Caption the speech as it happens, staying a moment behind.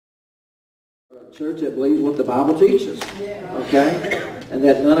A church that believes what the Bible teaches, okay? And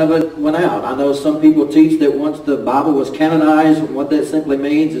that none of it went out. I know some people teach that once the Bible was canonized, what that simply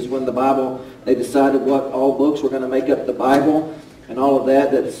means is when the Bible, they decided what all books were going to make up the Bible and all of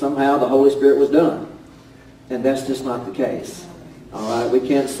that, that somehow the Holy Spirit was done. And that's just not the case. All right? We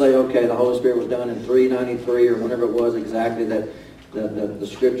can't say, okay, the Holy Spirit was done in 393 or whenever it was exactly that the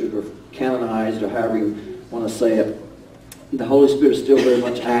Scriptures were canonized, or however you want to say it. The Holy Spirit is still very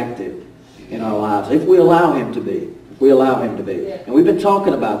much active in our lives, if we allow Him to be. If we allow Him to be. Yeah. And we've been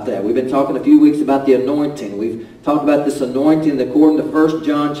talking about that. We've been talking a few weeks about the anointing. We've talked about this anointing according to 1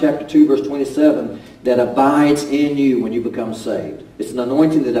 John chapter 2, verse 27, that abides in you when you become saved. It's an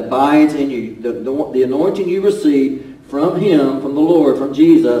anointing that abides in you. The anointing you receive from Him, from the Lord, from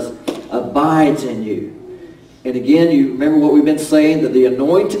Jesus, abides in you. And again, you remember what we've been saying, that the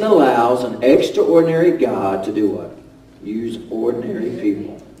anointing allows an extraordinary God to do what? Use ordinary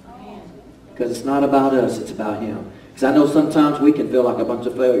people. Because it's not about us, it's about Him. Because I know sometimes we can feel like a bunch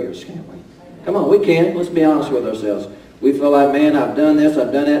of failures, can't we? Come on, we can. Let's be honest with ourselves. We feel like, man, I've done this,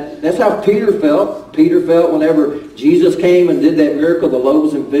 I've done that. That's how Peter felt. Peter felt whenever Jesus came and did that miracle, the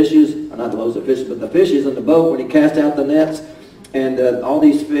loaves and fishes, or not the loaves and fishes, but the fishes in the boat when He cast out the nets. And all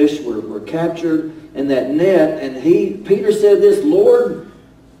these fish were captured in that net. And Peter said this, Lord,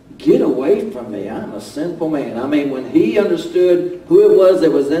 get away from me. I'm a sinful man. I mean, when he understood who it was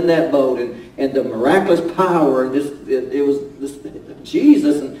that was in that boat and the miraculous power, and it was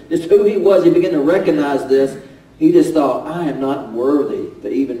Jesus, and just who He was, he began to recognize this. He just thought, I am not worthy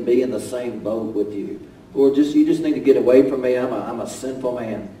to even be in the same boat with you. Lord, you just need to get away from me. I'm a sinful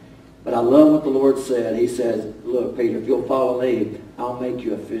man. But I love what the Lord said. He says, look, Peter, if you'll follow me, I'll make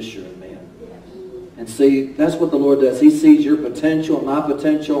you a fisher of men. And see, that's what the Lord does. He sees your potential, my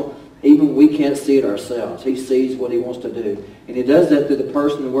potential. Even we can't see it ourselves. He sees what He wants to do. And He does that through the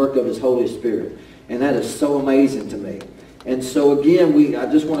person and work of His Holy Spirit. And that is so amazing to me. And so again,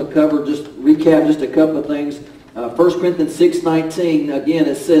 I just want to recap just a couple of things. 1 Corinthians 6:19, again,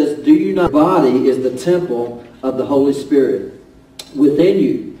 it says, do you not, body is the temple of the Holy Spirit within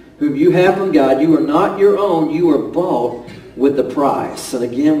you, whom you have from God. You are not your own. You are bought with a price. And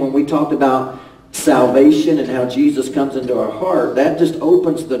again, when we talked about salvation and how Jesus comes into our heart, that just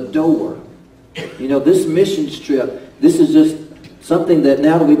opens the door. You know, this missions trip, this is just something that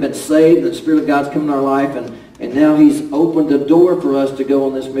now that we've been saved, the Spirit of God's come in our life, and now He's opened the door for us to go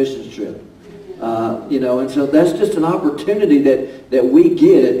on this missions trip. And so that's just an opportunity that we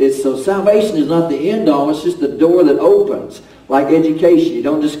get. So salvation is not the end all, it's just the door that opens. Like education. You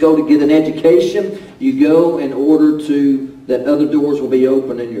don't just go to get an education, you go in order that other doors will be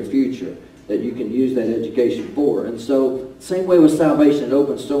open in your future that you can use that education for. And so, same way with salvation, it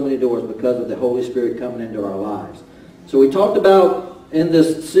opens so many doors because of the Holy Spirit coming into our lives. So we talked about, in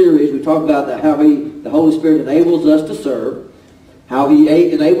this series, we talked about how the Holy Spirit enables us to serve, how He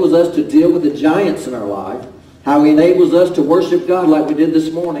enables us to deal with the giants in our life, how He enables us to worship God like we did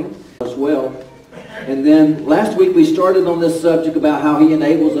this morning as well. And then last week we started on this subject about how He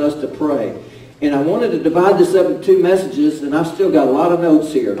enables us to pray. And I wanted to divide this up into two messages, and I've still got a lot of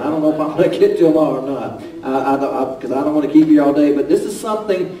notes here. And I don't know if I'm going to get to them all or not, because I don't want to keep you all day. But this is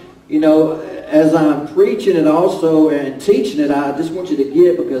something, as I'm preaching it also and teaching it, I just want you to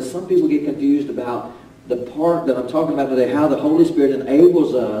get, because some people get confused about the part that I'm talking about today, how the Holy Spirit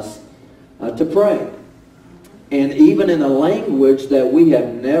enables us to pray. And even in a language that we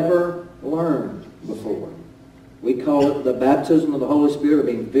have never learned before. We call it the baptism of the Holy Spirit, or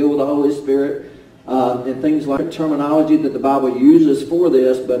being filled with the Holy Spirit, and things like terminology that the Bible uses for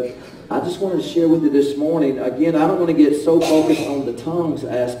this. But I just wanted to share with you this morning. Again, I don't want to get so focused on the tongues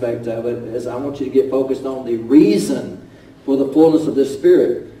aspect of it, as I want you to get focused on the reason for the fullness of this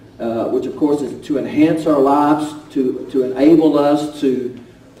Spirit, which of course is to enhance our lives, to enable us to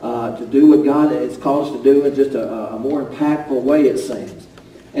do what God has called us to do in just a more impactful way, it seems.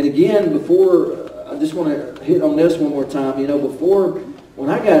 And again, I just want to hit on this one more time. Before, when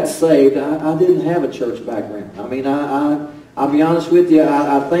I got saved, I didn't have a church background. I mean, I'll be honest with you,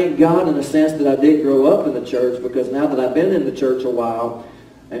 I thank God in the sense that I did grow up in the church, because now that I've been in the church a while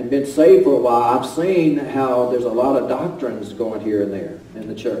and been saved for a while, I've seen how there's a lot of doctrines going here and there in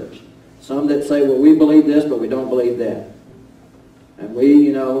the church. Some that say, well, we believe this, but we don't believe that. And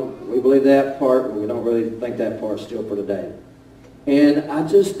we believe that part, but we don't really think that part's still for today. And I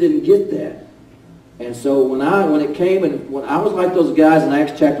just didn't get that. And so when it came, and when I was like those guys in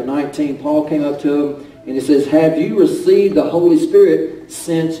Acts chapter 19, Paul came up to him and he says, have you received the Holy Spirit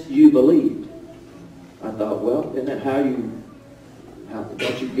since you believed? I thought, well, isn't that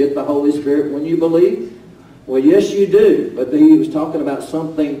don't you get the Holy Spirit when you believe? Well, yes, you do. But he was talking about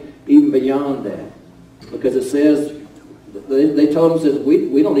something even beyond that. Because it says, they told him, says,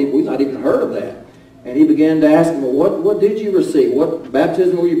 we've not even heard of that. And he began to ask him, well, what did you receive? What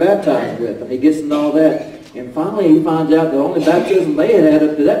baptism were you baptized with? And he gets into all that. And finally he finds out the only baptism they had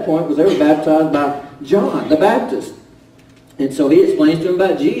up to that point was they were baptized by John the Baptist. And so he explains to him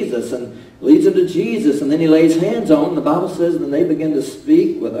about Jesus and leads him to Jesus. And then he lays hands on them. The Bible says that they begin to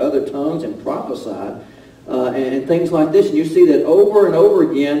speak with other tongues and prophesy and things like this. And you see that over and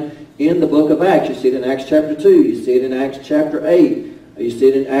over again in the book of Acts. You see it in Acts chapter 2. You see it in Acts chapter 8. You see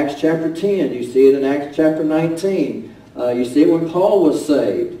it in Acts chapter 10. You see it in Acts chapter 19. You see it when Paul was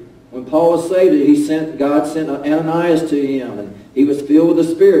saved. When Paul was saved, God sent Ananias to him, and he was filled with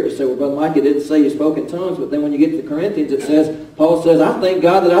the Spirit. You say, well, Brother Mike, it didn't say he spoke in tongues, but then when you get to Corinthians, it says, Paul says, I thank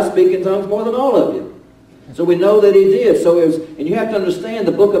God that I speak in tongues more than all of you. So we know that he did. So and you have to understand,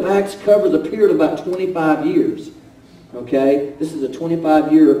 the book of Acts covers a period of about 25 years. Okay? This is a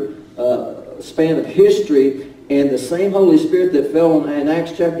 25-year span of history. And the same Holy Spirit that fell in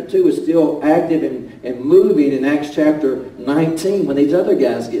Acts chapter 2 is still active and moving in Acts chapter 19 when these other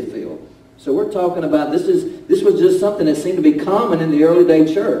guys get filled. So we're talking about, this was just something that seemed to be common in the early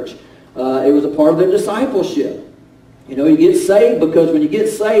day church. It was a part of their discipleship. You know, you get saved because when you get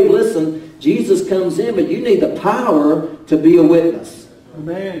saved, listen, Jesus comes in, but you need the power to be a witness.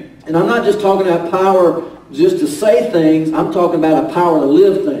 Amen. And I'm not just talking about power just to say things. I'm talking about a power to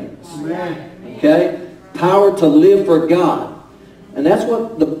live things. Amen. Okay? Power to live for God. And that's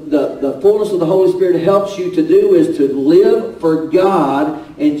what the fullness of the Holy Spirit helps you to do, is to live for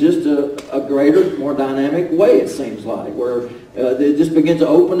God in just a greater, more dynamic way, it seems like, where it just begins to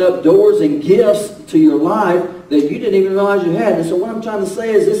open up doors and gifts to your life that you didn't even realize you had. And so what I'm trying to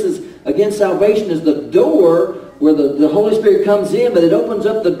say is, this is, again, salvation is the door where the Holy Spirit comes in, but it opens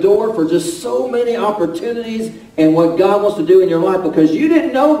up the door for just so many opportunities and what God wants to do in your life, because you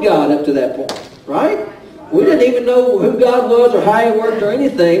didn't know God up to that point, right? We didn't even know who God was or how He worked or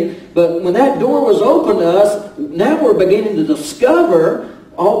anything. But when that door was open to us, now we're beginning to discover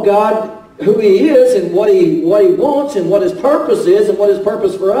all God, who He is and what He wants and what His purpose is and what His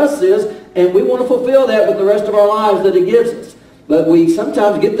purpose for us is. And we want to fulfill that with the rest of our lives that He gives us. But we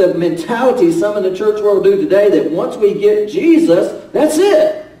sometimes get the mentality some in the church world do today that once we get Jesus, that's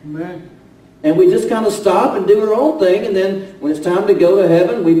it. Amen. And we just kind of stop and do our own thing. And then when it's time to go to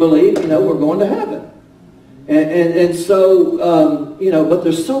heaven, we believe, we're going to heaven. And so, but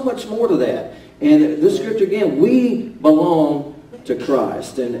there's so much more to that. And this scripture, again, we belong to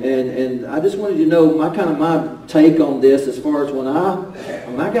Christ. And I just wanted you to know my take on this as far as when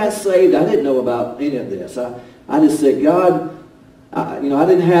I got saved, I didn't know about any of this. I just said, God, I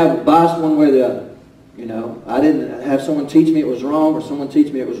didn't have bias one way or the other. I didn't have someone teach me it was wrong or someone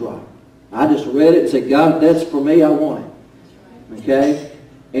teach me it was right. I just read it and said, God, if that's for me, I want it. Okay?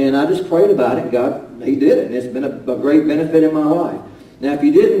 And I just prayed about it. God, He did it. And it's been a great benefit in my life. Now, if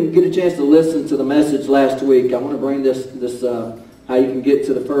you didn't get a chance to listen to the message last week, I want to bring this how you can get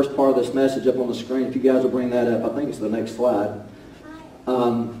to the first part of this message up on the screen. If you guys will bring that up, I think it's the next slide.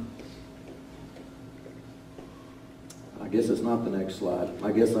 I guess it's not the next slide.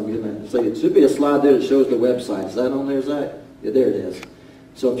 I guess I'm going to say it should be a slide there that shows the website. Is that on there, Zach? Yeah, there it is.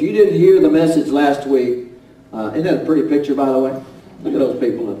 So if you didn't hear the message last week, isn't that a pretty picture, by the way? Look at those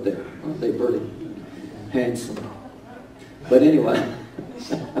people up there. Aren't they pretty handsome? But anyway.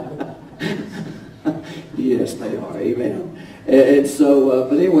 Yes, they are. Amen. And so,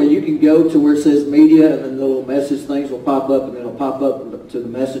 but anyway, you can go to where it says media, and then the little message things will pop up, and it'll pop up to the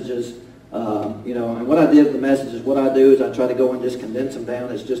messages. And what I did with the messages, what I do is I try to go and just condense them down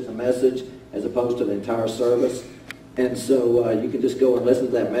as just a message as opposed to the entire service. And so you can just go and listen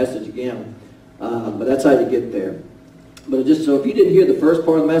to that message again. But that's how you get there. But just so if you didn't hear the first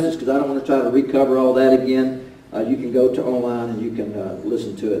part of the message, because I don't want to try to recover all that again, you can go to online and you can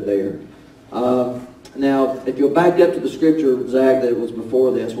listen to it there. Now, if you'll back up to the scripture, Zach, that was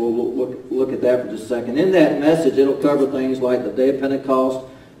before this, we'll look at that for just a second. In that message, it'll cover things like the day of Pentecost,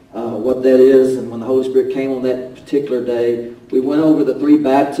 what that is, and when the Holy Spirit came on that particular day. We went over the 3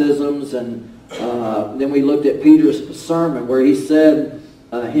 baptisms, and then we looked at Peter's sermon where he said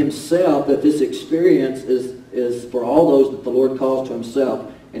himself that this experience is for all those that the Lord calls to Himself.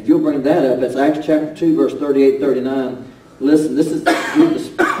 And if you'll bring that up, it's Acts chapter 2, verse 38-39. Listen, this is the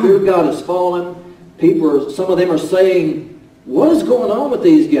Spirit of God has fallen. Some of them are saying, what is going on with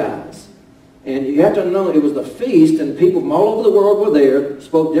these guys? And you have to know it was the feast, and people from all over the world were there,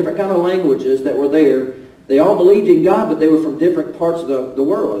 spoke different kind of languages that were there. They all believed in God, but they were from different parts of the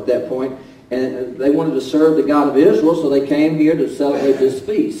world at that point. And they wanted to serve the God of Israel, so they came here to celebrate this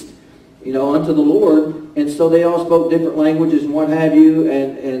feast. unto the Lord. And so they all spoke different languages and what have you.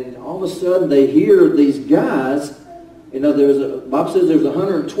 And all of a sudden they hear these guys. Bob says there's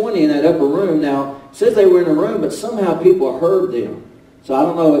 120 in that upper room. Now, it says they were in a room, but somehow people heard them. So I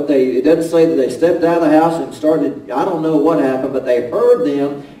don't know if it doesn't say that they stepped out of the house and started, I don't know what happened, but they heard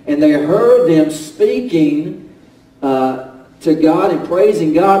them, and they heard them speaking to God and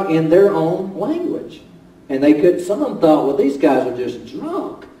praising God in their own language. And some of them thought, well, these guys are just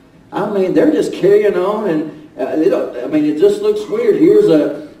drunk. I mean, they're just carrying on, and it just looks weird. Here's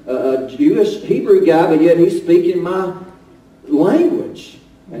a Jewish Hebrew guy, but yet he's speaking my language.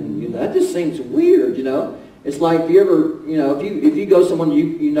 And that just seems weird, It's like if you ever, if you go someone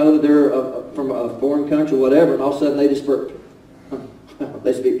you know that they're from a foreign country or whatever, and all of a sudden they just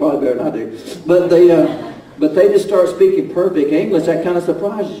they speak probably better than I do, but they just start speaking perfect English. That kind of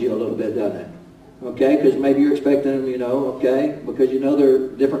surprises you a little bit, doesn't it? Okay, because maybe you're expecting them, because they're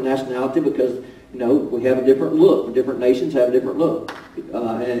different nationality, because we have a different look. Different nations have a different look,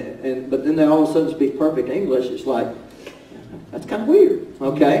 but then they all of a sudden speak perfect English. It's like, that's kind of weird.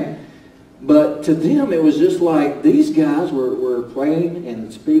 Okay. But to them, it was just like these guys were praying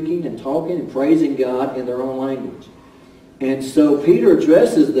and speaking and talking and praising God in their own language. And so Peter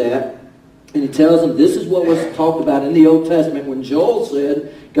addresses that, and he tells them this is what was talked about in the Old Testament when Joel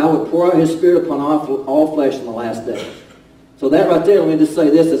said God would pour out His Spirit upon all flesh in the last days. So that right there, let me just say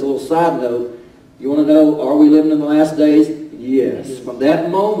this as a little side note. You want to know, are we living in the last days? Yes. From that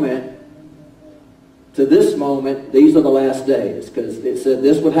moment to this moment, these are the last days. Because it said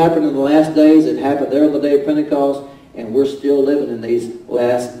this would happen in the last days. It happened there on the day of Pentecost. And we're still living in these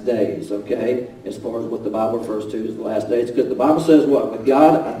last days, okay? As far as what the Bible refers to as the last days. Because the Bible says what? With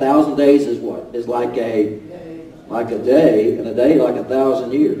God, 1,000 days is what? Is like a day, and a day like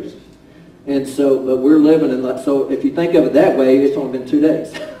 1,000 years. And so, but we're living in that. So if you think of it that way, it's only been 2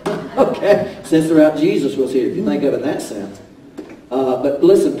 days. Okay? Since throughout Jesus was here, if you think of it in that sense. But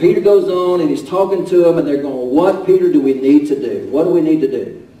listen, Peter goes on and he's talking to them, and they're going, what, Peter, do we need to do? What do we need to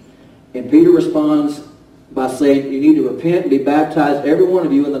do? And Peter responds by saying, you need to repent and be baptized, every one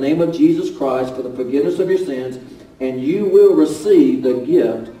of you, in the name of Jesus Christ for the forgiveness of your sins, and you will receive the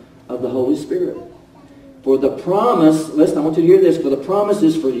gift of the Holy Spirit. For the promise, listen, I want you to hear this, for the promise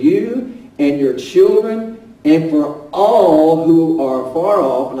is for you and your children and for all who are far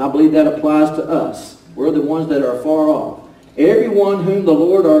off, and I believe that applies to us. We're the ones that are far off. Everyone whom the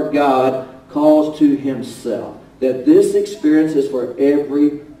Lord our God calls to Himself. That this experience is for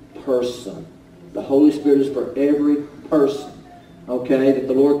every person. The Holy Spirit is for every person. Okay? That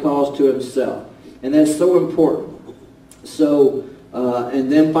the Lord calls to Himself. And that's so important. So,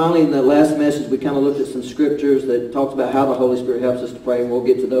 and then finally in the last message we kind of looked at some scriptures that talks about how the Holy Spirit helps us to pray. And we'll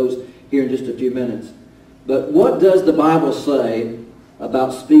get to those here in just a few minutes. But what does the Bible say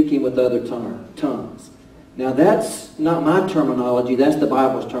about speaking with other tongues? Now that's not my terminology, that's the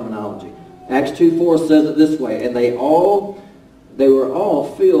Bible's terminology. Acts 2:4 says it this way, and they were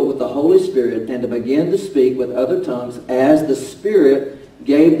all filled with the Holy Spirit and to begin to speak with other tongues as the Spirit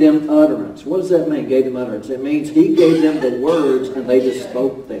gave them utterance. What does that mean, gave them utterance? It means He gave them the words and they just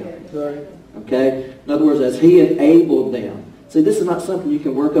spoke them. Okay? In other words, as He enabled them. See, this is not something you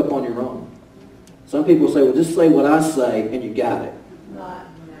can work up on your own. Some people say, well, just say what I say and you got it.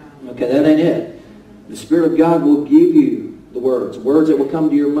 Okay, that ain't it. The Spirit of God will give you the words that will come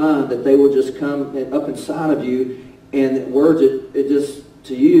to your mind, that they will just come up inside of you, and words it just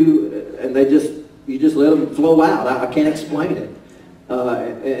to you, and you just let them flow out. I can't explain it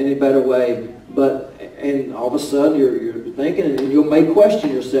any better way. And all of a sudden you're thinking, and you may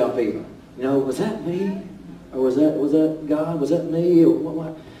question yourself even. Was that me, or was that God? Was that me, or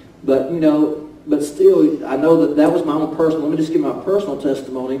what? But still, I know that was my own personal. Let me just give my personal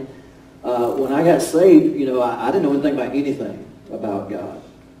testimony. When I got saved, I didn't know anything about anything about God.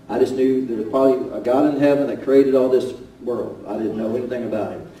 I just knew there was probably a God in heaven that created all this world. I didn't know anything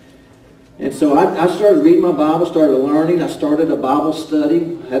about Him. And so I started reading my Bible, started learning. I started a Bible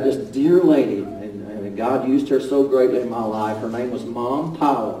study. I had this dear lady, and God used her so greatly in my life. Her name was Mom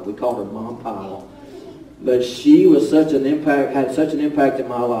Powell. We called her Mom Powell. But she was had such an impact in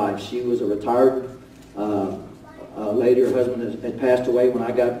my life. She was a retired lady. Her husband had passed away when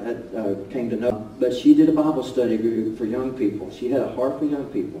I came to know. But she did a Bible study group for young people. She had a heart for young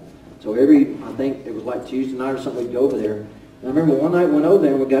people. So I think it was like Tuesday night or something, we'd go over there. And I remember one night we went over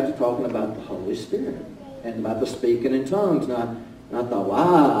there and we got to talking about the Holy Spirit and about the speaking in tongues. And I thought,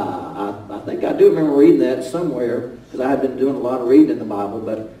 wow, I think I do remember reading that somewhere, because I had been doing a lot of reading in the Bible,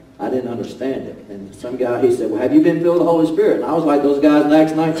 but I didn't understand it. And some guy, he said, well, have you been filled with the Holy Spirit? And I was like those guys in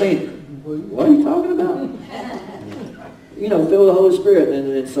Acts 19. What are you talking about? filled with the Holy Spirit.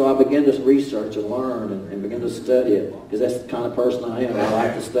 And so I began to research and learn and begin to study it, because that's the kind of person I am. I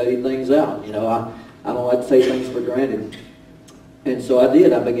like to study things out. I don't like to take things for granted. And so I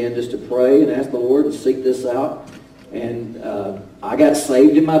did. I began just to pray and ask the Lord to seek this out. And I got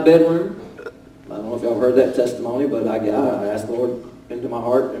saved in my bedroom. I don't know if y'all heard that testimony, but I asked the Lord into my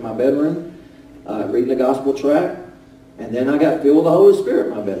heart in my bedroom, reading the gospel tract. And then I got filled with the Holy Spirit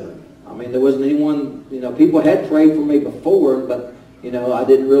in my bedroom. I mean, there wasn't anyone, people had prayed for me before, but, I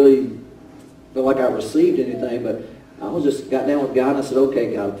didn't really feel like I received anything. But I was just got down with God and I said,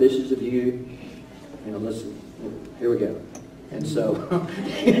 okay, God, if this is of you, listen, here we go. And so,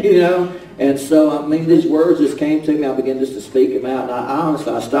 and so, these words just came to me. I began just to speak them out. And I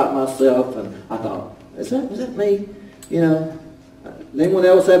honestly stopped myself and I thought, is that me? Anyone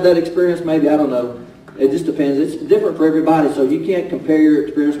else have that experience? Maybe, I don't know. It just depends. It's different for everybody, so you can't compare your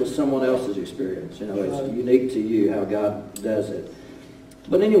experience with someone else's experience. It's unique to you how God does it.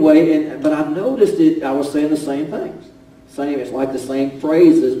 But anyway, but I noticed it. I was saying the same things. It's like the same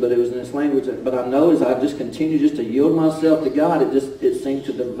phrases, but it was in this language. But I noticed I just continued just to yield myself to God. It seemed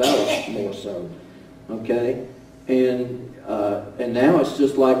to develop more so. Okay, and now it's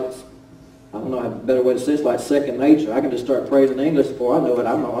just like, I don't know a better way to say it. It's like second nature. I can just start praying in English before I know it.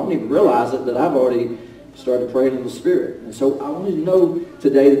 I don't even realize it that I've already started praying in the Spirit. And so I want you to know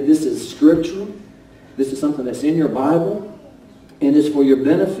today that this is scriptural. This is something that's in your Bible, and it's for your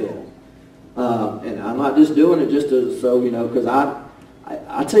benefit. And I'm not just doing it just because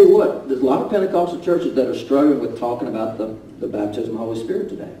I tell you what, there's a lot of Pentecostal churches that are struggling with talking about the baptism of the Holy Spirit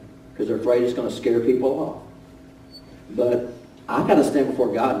today because they're afraid it's going to scare people off. But I got to stand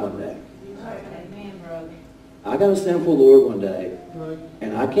before God one day. I got to stand before the Lord one day,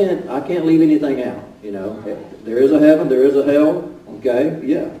 and I can't leave anything out. There is a heaven, there is a hell. Okay,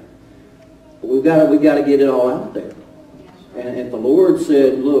 yeah. But we've got to get it all out there. And if the Lord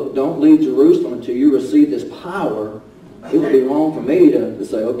said, look, don't leave Jerusalem until you receive this power, it would be wrong for me to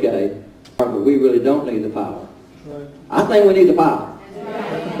say, okay, but we really don't need the power. I think we need the power.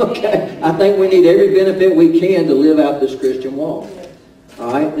 Okay? I think we need every benefit we can to live out this Christian walk.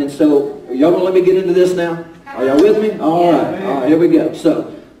 All right? And so, are y'all going to let me get into this now? Are y'all with me? All right, here we go.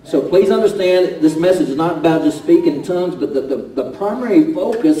 So please understand, this message is not about just speaking in tongues, but the primary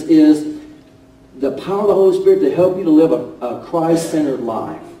focus is the power of the Holy Spirit to help you to live a Christ-centered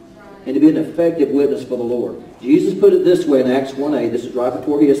life and to be an effective witness for the Lord. Jesus put it this way in Acts 1:8. This is right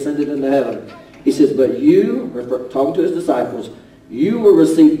before he ascended into heaven. He says, but you, talking to his disciples, you will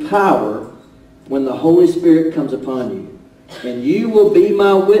receive power when the Holy Spirit comes upon you. And you will be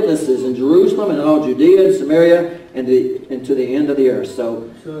my witnesses in Jerusalem and in all Judea and Samaria and to the end of the earth. So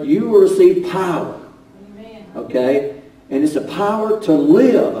you will receive power. Okay? And it's a power to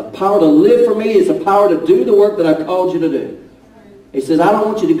live. A power to live for me is a power to do the work that I've called you to do. He says, I don't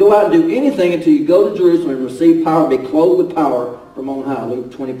want you to go out and do anything until you go to Jerusalem and receive power, be clothed with power from on high.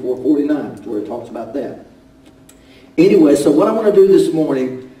 Luke 24:49 is where it talks about that. Anyway, so what I want to do this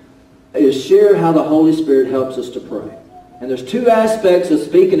morning is share how the Holy Spirit helps us to pray. And there's two aspects of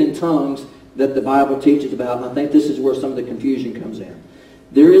speaking in tongues that the Bible teaches about, and I think this is where some of the confusion comes in.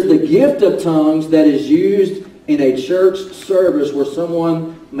 There is the gift of tongues that is used in a church service where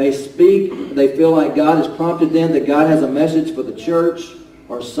someone may speak, they feel like God has prompted them, that God has a message for the church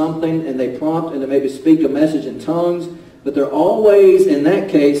or something, and they prompt and they maybe speak a message in tongues, but there always, in that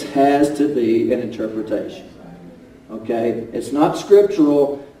case, has to be an interpretation. Okay? It's not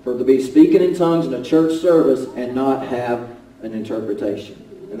scriptural for to be speaking in tongues in a church service and not have an interpretation.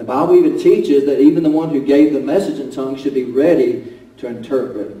 And the Bible even teaches that even the one who gave the message in tongues should be ready to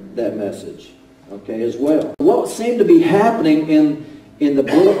interpret that message, okay, as well. What seemed to be happening in the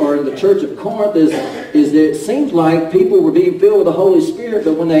book or in the church of Corinth is that it seems like people were being filled with the Holy Spirit,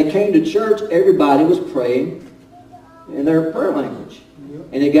 but when they came to church, everybody was praying in their prayer language.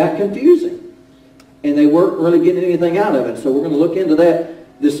 And it got confusing. And they weren't really getting anything out of it. So we're going to look into that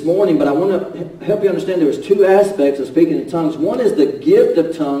this morning, but I want to help you understand there's two aspects of speaking in tongues. One is the gift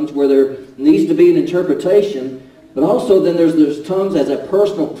of tongues, where there needs to be an interpretation, but also then there's tongues as a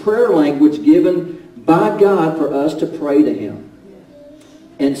personal prayer language given by God for us to pray to Him.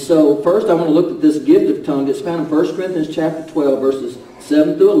 And so first I want to look at this gift of tongues. It's found in 1 Corinthians chapter 12, verses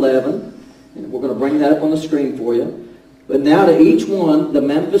 7 through 11. And we're going to bring that up on the screen for you. But now to each one, the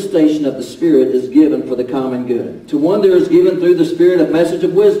manifestation of the Spirit is given for the common good. To one there is given through the Spirit a message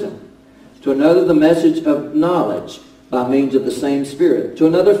of wisdom. To another the message of knowledge by means of the same Spirit. To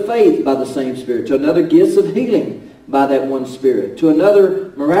another faith by the same Spirit. To another gifts of healing by that one Spirit. To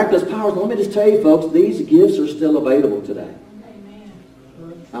another miraculous powers. Let me just tell you folks, these gifts are still available today. Amen.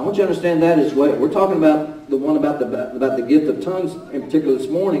 I want you to understand that as well. We're talking about the one about the gift of tongues in particular this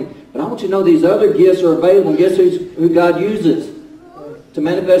morning, but I want you to know these other gifts are available. And guess who God uses to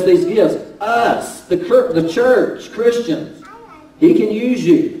manifest these gifts? Us, the church, Christians. He can use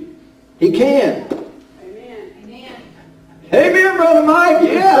you. He can. Amen. Amen. Amen, Brother Mike.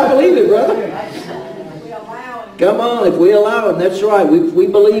 Yeah, I believe it, brother. Come on, if we allow him, that's right. We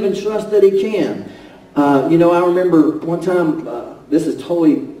believe and trust that he can. You know, I remember one time, this is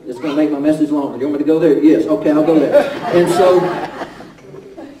totally, it's going to make my message longer. You want me to go there? Yes. Okay, I'll go there. And so,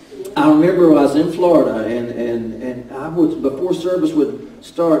 I remember I was in Florida, and I was, before service would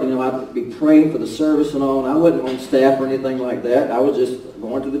start, you know, I'd be praying for the service and all, and I wasn't on staff or anything like that. I was just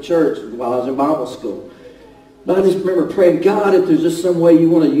going to the church while I was in Bible school. But I just remember praying, God, if there's just some way you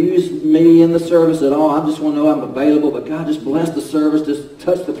want to use me in the service at all, I just want to know I'm available. But God, just bless the service, just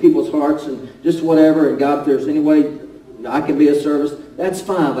touch the people's hearts and just whatever. And God, if there's any way I can be a service, that's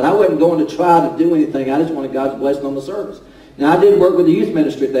fine. But I wasn't going to try to do anything. I just wanted God's blessing on the service. Now, I did work with the youth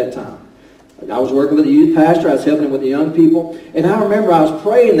ministry at that time. I was working with the youth pastor. I was helping him with the young people. And I remember I was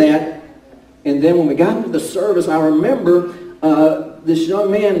praying that. And then when we got into the service, I remember this young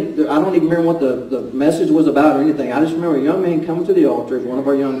man, I don't even remember what the message was about or anything. I just remember a young man coming to the altar, one of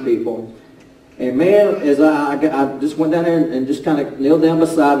our young people. And man, as I just went down there and just kind of kneeled down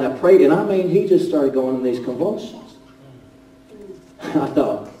beside him and I prayed. And I mean, he just started going in these convulsions. I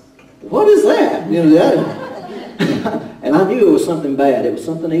thought, what is that? You know, that. And I knew it was something bad. It was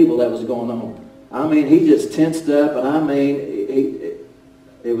something evil that was going on. I mean, he just tensed up, and I mean,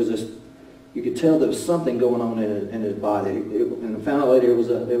 it was just, you could tell there was something going on in his body. And I found out later it was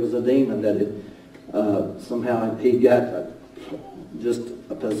a demon that had, somehow he got just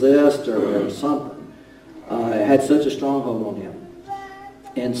possessed or something. It had such a stronghold on him.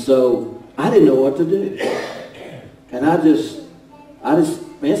 And so I didn't know what to do. And I just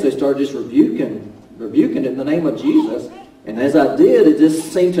basically started just rebuking it in the name of Jesus. And as I did, it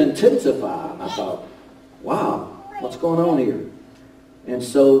just seemed to intensify. And I thought, wow, what's going on here? And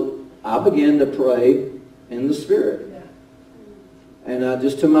so I began to pray in the Spirit. And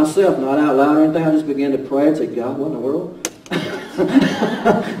just to myself, not out loud or anything, I just began to pray and say, God, what in the world?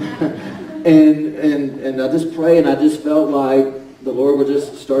 and I just prayed, and I just felt like the Lord was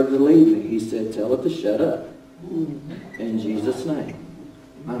just started to lead me. He said, tell it to shut up. In Jesus' name.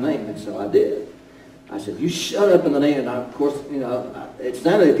 My name. And so I did. I said, you shut up in the name. And of course, you know, it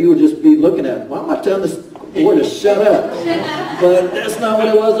sounded if you would just be looking at, why am I telling this boy to shut up? But that's not what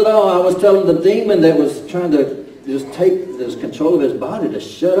it was at all. I was telling the demon that was trying to just take this control of his body to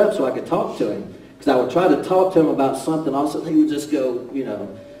shut up so I could talk to him. Because I would try to talk to him about something. All of a sudden he would just go, you know.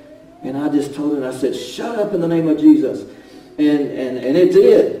 And I just told him, I said, shut up in the name of Jesus. And it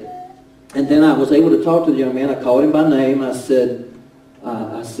did. And then I was able to talk to the young man. I called him by name. I said,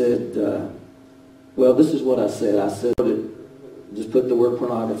 well, this is what I said. I said, just put the word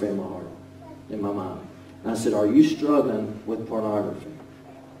pornography in my heart, in my mind. And I said, are you struggling with pornography?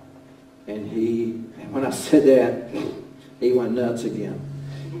 And when I said that, he went nuts again.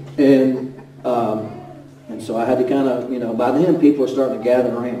 And so I had to kind of, you know, by then people were starting to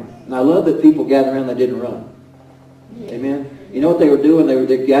gather around. And I love that people gathered around, they didn't run. Amen. You know what they were doing?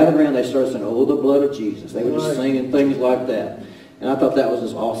 They gathered around, they started saying, oh, the blood of Jesus. They were just singing things like that. And I thought that was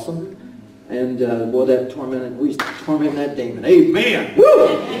just awesome. And boy, we tormented that demon. Amen. Woo!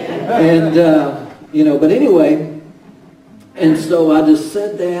 And, you know, but anyway, and so I just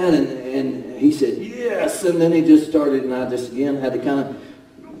said that, and he said, yes. And then he just started, and I just, again, had to kind of,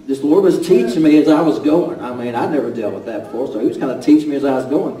 the Lord was teaching me as I was going. I mean, I'd never dealt with that before, so he was kind of teaching me as I was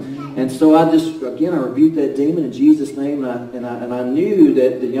going. And so I just, again, I rebuked that demon in Jesus' name, and I knew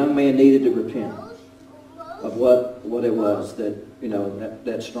that the young man needed to repent of what it was that, you know,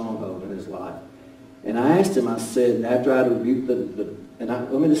 that stronghold in his life. And I asked him, I said, after I rebuked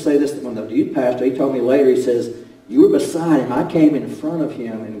let me just say this, when the youth pastor, he told me later, he says, you were beside him, I came in front of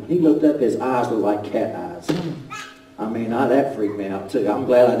him, and he looked up, his eyes looked like cat eyes. I mean, that freaked me out too. I'm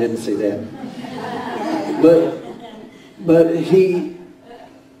glad I didn't see that. But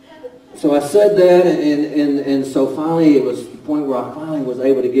so I said that, and so finally it was the point where I finally was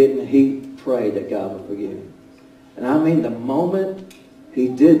able to get, and he prayed that God would forgive him. And I mean, the moment he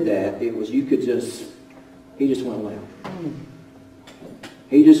did that, it was, he just went limp.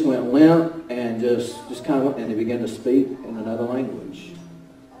 He just went limp and just kind of went, and he began to speak in another language.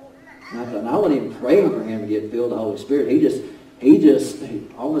 And I thought, I wasn't even praying for him to get filled with the Holy Spirit.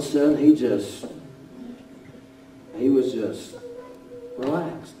 All of a sudden, he was just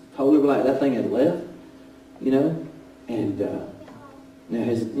relaxed, totally relaxed. That thing had left, you know, and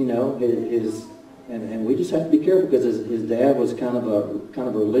now his And we just have to be careful because his dad was kind of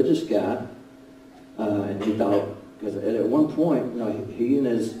a religious guy, and he thought, because at one point, he and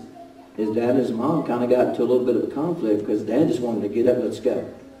his dad and his mom kind of got into a little bit of a conflict because Dad just wanted to get up, let's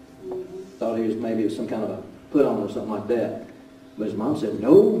go. Thought he was maybe some kind of a put on or something like that. But his mom said,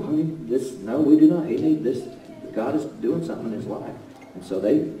 no, honey, no, we do not. He needs this. God is doing something in his life. And so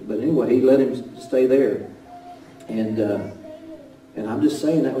but anyway, he let him stay there. And I'm just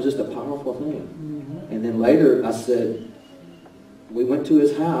saying that was just a powerful thing. Mm-hmm. And then later I said, we went to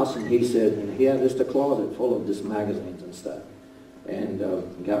his house and he said, and he had just a closet full of just magazines and stuff. And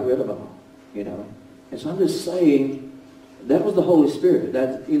got rid of them all, And so I'm just saying, that was the Holy Spirit.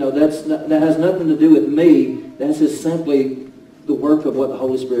 That has nothing to do with me. That's just simply the work of what the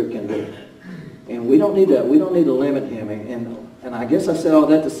Holy Spirit can do. And we don't need to limit him. And I guess I said all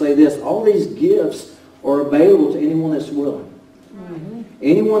that to say this: all these gifts are available to anyone that's willing. Mm-hmm.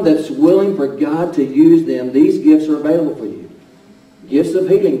 Anyone that's willing for God to use them, these gifts are available for you. Gifts of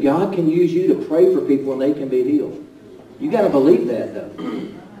healing. God can use you to pray for people and they can be healed. You got to believe that,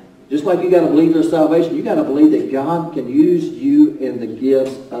 though. Just like you got to believe there's salvation, you got to believe that God can use you in the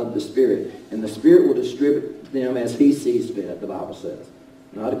gifts of the Spirit. And the Spirit will distribute them as He sees fit, the Bible says.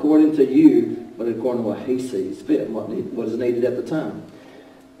 Not according to you, but according to what He sees fit, what is needed at the time.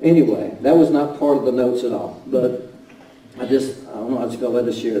 Anyway, that was not part of the notes at all. But I just felt led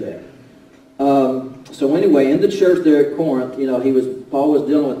to share that. So anyway, in the church there at Corinth, Paul was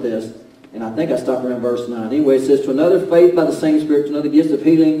dealing with this. And I think I stopped around verse 9. Anyway, it says, to another faith by the same Spirit, to another gifts of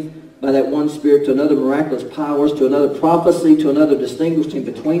healing by that one Spirit, to another miraculous powers, to another prophecy, to another distinguishing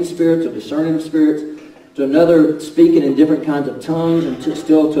between spirits, or discerning of spirits, to another speaking in different kinds of tongues, and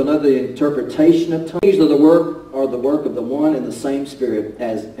still to another the interpretation of tongues. These are the work of the one and the same Spirit,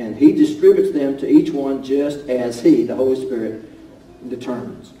 and He distributes them to each one just as He, the Holy Spirit,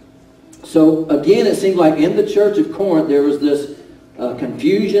 determines. So again, it seemed like in the church of Corinth there was this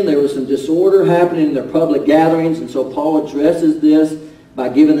confusion. There was some disorder happening in their public gatherings, and so Paul addresses this by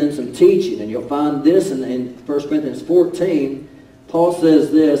giving them some teaching. And you'll find this in 1 Corinthians 14. Paul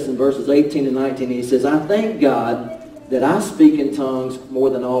says this in verses 18 and 19. He says, I thank God that I speak in tongues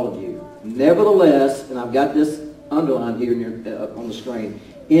more than all of you. Nevertheless, and I've got this underlined here on the screen,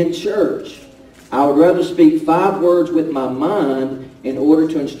 in church, I would rather speak 5 words with my mind in order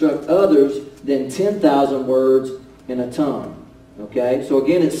to instruct others than 10,000 words in a tongue. Okay, so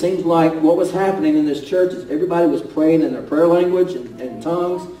again, it seems like what was happening in this church is everybody was praying in their prayer language and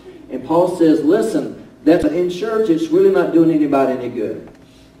tongues. And Paul says, listen, that's in church, it's really not doing anybody any good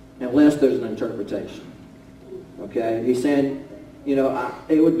unless there's an interpretation. Okay, he's saying,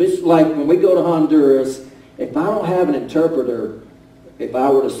 it would be like when we go to Honduras, if I don't have an interpreter, if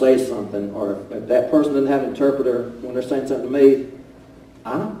I were to say something, or if that person doesn't have an interpreter when they're saying something to me,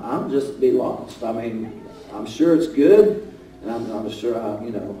 I'll just be lost. I mean, I'm sure it's good. And I'm sure,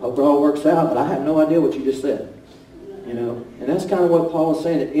 hope it all works out, but I have no idea what you just said. And that's kind of what Paul is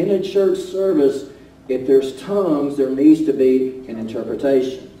saying. That in a church service, if there's tongues, there needs to be an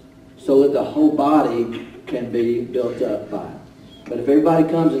interpretation so that the whole body can be built up by it. But if everybody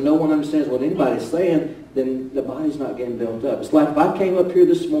comes and no one understands what anybody's saying, then the body's not getting built up. It's like if I came up here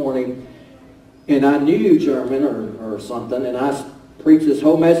this morning and I knew German or something, and I preached this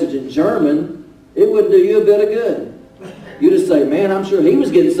whole message in German, it wouldn't do you a bit of good. You just say, man, I'm sure he was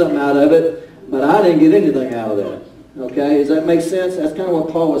getting something out of it, but I didn't get anything out of that. Okay, does that make sense? That's kind of what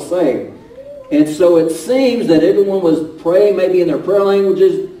Paul was saying. And so it seems that everyone was praying maybe in their prayer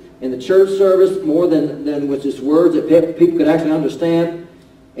languages in the church service more than with just words that people could actually understand.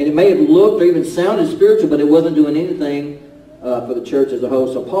 And it may have looked or even sounded spiritual, but it wasn't doing anything for the church as a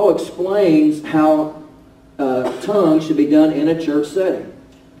whole. So Paul explains how tongues should be done in a church setting.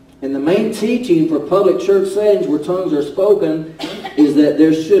 And the main teaching for public church settings where tongues are spoken is that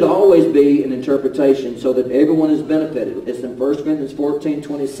there should always be an interpretation so that everyone is benefited. It's in 1 Corinthians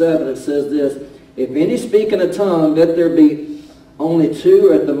 14:27. It says this, if any speak in a tongue, let there be only 2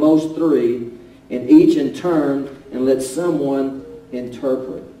 or at the most 3, and each in turn, and let someone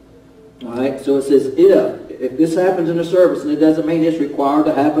interpret. All right, so it says if this happens in a service, and it doesn't mean it's required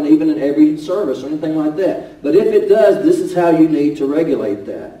to happen even in every service or anything like that. But if it does, this is how you need to regulate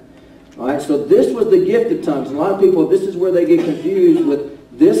that. All right, so this was the gift of tongues. And a lot of people, this is where they get confused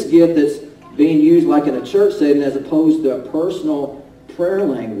with this gift that's being used like in a church setting as opposed to a personal prayer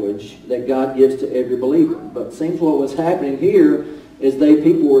language that God gives to every believer. But it seems what was happening here is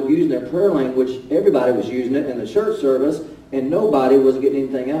people were using their prayer language. Everybody was using it in the church service, and nobody was getting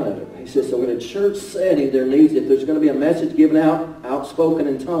anything out of it. He says, so in a church setting, if there's going to be a message given out, outspoken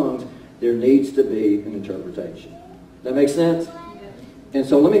in tongues, there needs to be an interpretation. That make sense? And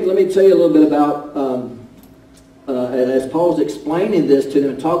so let me tell you a little bit about, and as Paul's explaining this to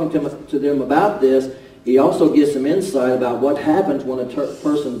them, talking to them about this, he also gives some insight about what happens when a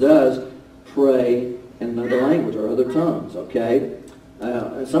person does pray in another language or other tongues, okay?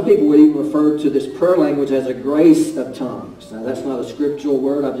 Some people would even refer to this prayer language as a grace of tongues. Now, that's not a scriptural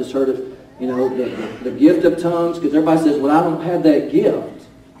word. I've just heard of, the gift of tongues, because everybody says, well, I don't have that gift.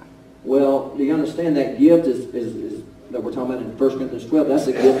 Well, do you understand that gift is that we're talking about in 1 Corinthians 12, that's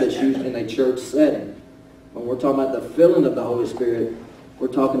a gift that's used in a church setting. When we're talking about the filling of the Holy Spirit, we're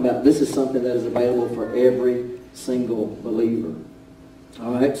talking about this is something that is available for every single believer.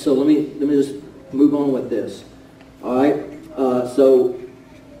 All right, so let me just move on with this. All right, so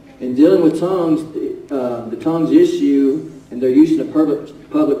in dealing with tongues, the tongues issue and their use in a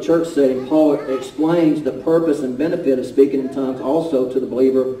public church setting, Paul explains the purpose and benefit of speaking in tongues also to the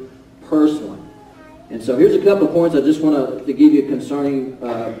believer personally. And so here's a couple of points I just want to give you concerning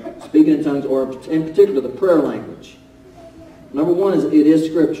speaking in tongues, or in particular the prayer language. Number one is it is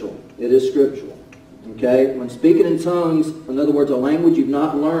scriptural. It is scriptural. Okay? When speaking in tongues, in other words, a language you've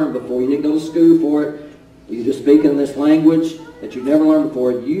not learned before, you didn't go to school for it, you just speak in this language that you've never learned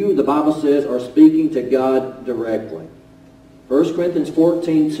before, you, the Bible says, are speaking to God directly. 1 Corinthians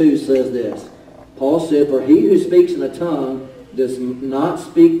 14:2 says this. Paul said, "For he who speaks in a tongue does not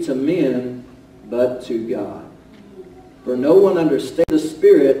speak to men, but to God. For no one understands the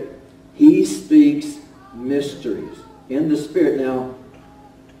Spirit, he speaks mysteries." In the Spirit. Now,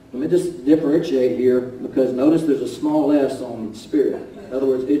 let me just differentiate here, because notice there's a small s on Spirit. In other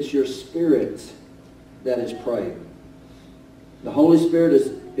words, it's your spirit that is praying. The Holy Spirit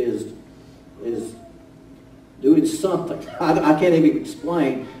is doing something. I can't even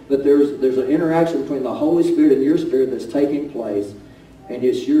explain, but there's an interaction between the Holy Spirit and your spirit that's taking place, and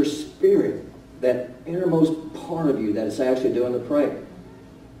it's your spirit, that innermost part of you, that is actually doing the prayer.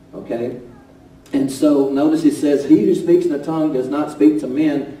 Okay? And so notice he says, "He who speaks in a tongue does not speak to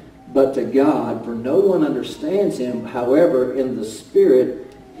men, but to God, for no one understands him. However, in the Spirit,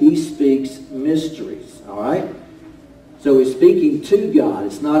 he speaks mysteries." All right? So he's speaking to God.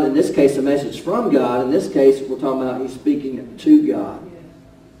 It's not, in this case, a message from God. In this case, we're talking about he's speaking to God.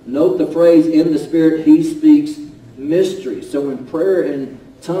 Note the phrase, "in the Spirit, he speaks mysteries." So in prayer in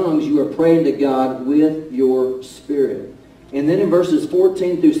tongues, you are praying to God with your spirit. And then in verses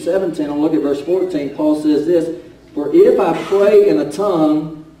 14 through 17, I'll look at verse 14, Paul says this, "For if I pray in a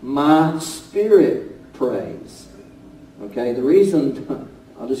tongue, my spirit prays." Okay, the reason,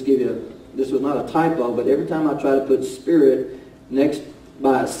 I'll just give you, this was not a typo, but every time I try to put spirit next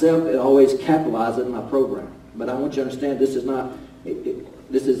by itself, it always capitalizes it in my program. But I want you to understand this is not,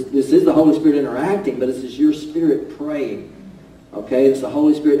 this is the Holy Spirit interacting, but this is your spirit praying. Okay, it's the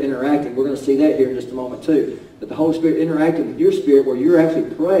Holy Spirit interacting. We're going to see that here in just a moment too. But the Holy Spirit interacting with your spirit where you're actually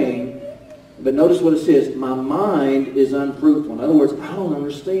praying. But notice what it says, "My mind is unfruitful." In other words, I don't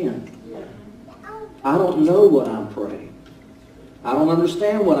understand. I don't know what I'm praying. I don't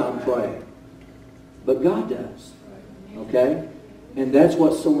understand what I'm praying. But God does. Okay? And that's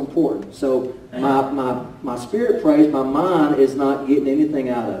what's so important. So my spirit prays, my mind is not getting anything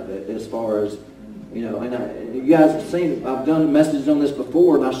out of it as far as, and you guys have seen, I've done messages on this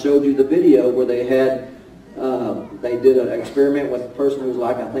before, and I showed you the video where they had, they did an experiment with a person who was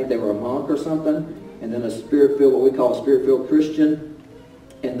like, I think they were a monk or something, and then a spirit-filled, what we call a spirit-filled Christian.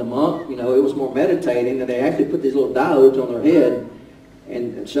 And the monk, it was more meditating, and they actually put these little diodes on their head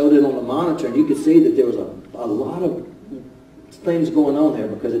and showed it on the monitor, and you could see that there was a lot of things going on there,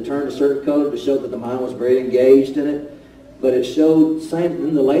 because it turned a certain color to show that the mind was very engaged in it. But it showed,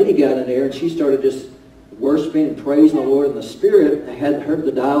 and the lady got in there, and she started just worshiping and praising the Lord, and the Spirit had heard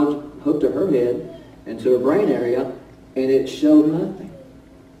the dial hooked to her head and to her brain area, and it showed nothing.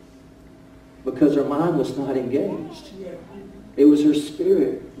 Because her mind was not engaged. It was her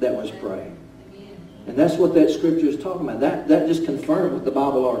spirit that was praying. And that's what that scripture is talking about. That just confirmed what the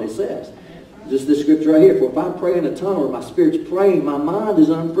Bible already says. Just this scripture right here. "For if I pray in a tongue or my spirit's praying, my mind is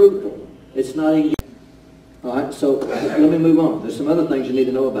unfruitful." It's not engaged. All right, so let me move on. There's some other things you need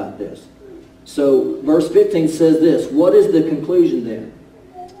to know about this. So verse 15 says this. What is the conclusion then?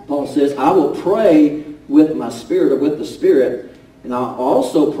 Paul says, "I will pray with my spirit," or with the Spirit, "and I'll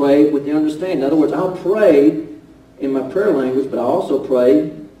also pray with the understanding." In other words, I'll pray in my prayer language, but I also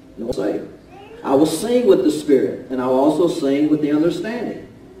pray, I will sing with the Spirit, and I will also sing with the understanding.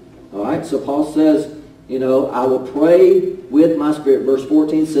 All right, so Paul says, I will pray with my spirit. Verse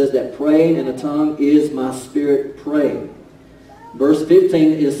 14 says that praying in a tongue is my spirit praying. Verse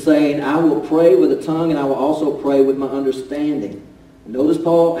 15 is saying, "I will pray with a tongue, and I will also pray with my understanding." Notice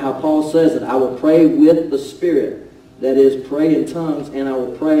how Paul says it. I will pray with the Spirit. that is, pray in tongues, and I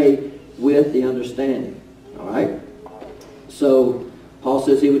will pray with the understanding. All right? So Paul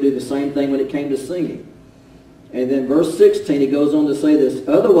says he would do the same thing when it came to singing. And then verse 16, he goes on to say this,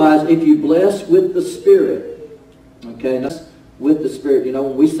 otherwise, if you bless with the Spirit, okay, that's with the Spirit. You know,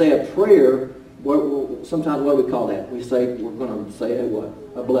 when we say a prayer, sometimes what do we call that? We say, we're going to say a what?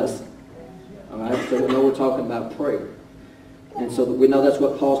 A blessing. All right, so we know we're talking about prayer. And so we know that's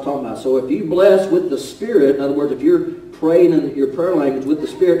what Paul's talking about. So if you bless with the Spirit, in other words, if you're praying in your prayer language with the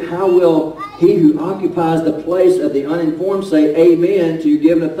Spirit, how will he who occupies the place of the uninformed say amen to your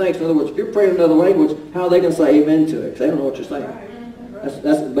giving of thanks? In other words, if you're praying in another language, how are they going to say amen to it? Because they don't know what you're saying.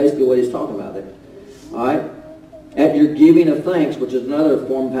 That's basically what he's talking about there. All right? At your giving of thanks, which is another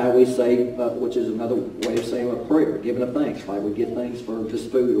form of how we say, which is another way of saying a prayer, giving of thanks, like we give thanks for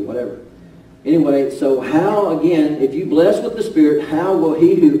just food or whatever. Anyway, so how, again, if you bless with the Spirit, how will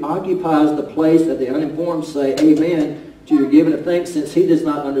he who occupies the place of the uninformed say amen to your giving of thanks, since he does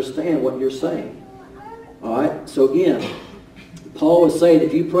not understand what you're saying? All right? So again, Paul was saying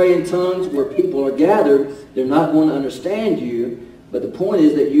if you pray in tongues where people are gathered, they're not going to understand you, but the point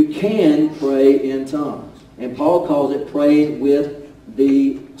is that you can pray in tongues. And Paul calls it praying with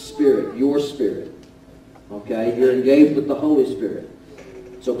the Spirit, your spirit. Okay? You're engaged with the Holy Spirit.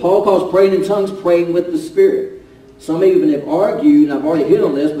 So Paul calls praying in tongues praying with the Spirit. Some even have argued, and I've already hit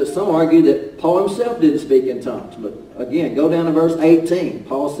on this, but some argue that Paul himself didn't speak in tongues. But again, go down to verse 18.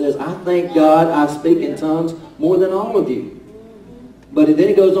 Paul says, I thank God I speak in tongues more than all of you. But then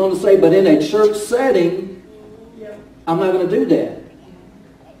he goes on to say, but in a church setting, I'm not going to do that.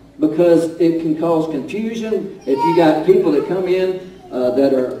 Because it can cause confusion. If you got people that come in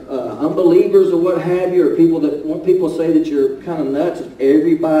that are unbelievers or what have you, or people that want people to say that you're kind of nuts if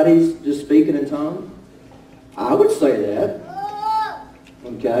everybody's just speaking in tongues, I would say that.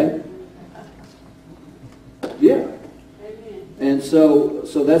 Okay? Yeah. And so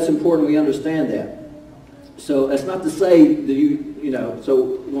that's important we understand that. So that's not to say that you know,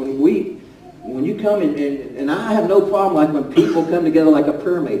 so when you come in, and I have no problem like when people come together like a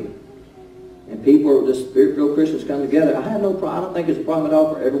prayer meeting, and people, just spirit-filled Christians come together, I have no problem. I don't think it's a problem at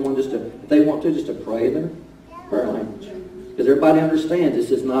all for everyone just to, if they want to, just to pray in their prayer language. Because everybody understands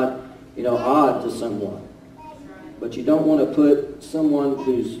this is not, you know, odd to someone. But you don't want to put someone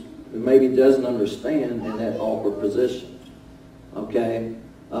who maybe doesn't understand in that awkward position. Okay?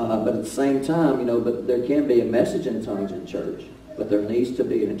 But at the same time, you know, but there can be a message in tongues in church, but there needs to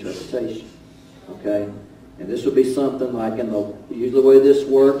be an interpretation. Okay? And this would be something like usually the way this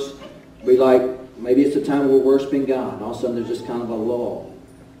works, be like, maybe it's a time we're worshiping God, and all of a sudden there's just kind of a lull,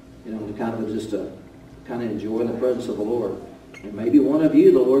 you know, to kind of enjoy the presence of the Lord. And maybe one of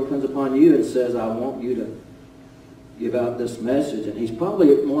you, the Lord comes upon you and says, I want you to give out this message. And he's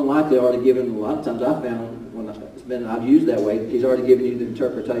probably more than likely already given, a lot of times I found, when I've used that way, he's already given you the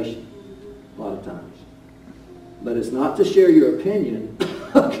interpretation, a lot of times. But it's not to share your opinion,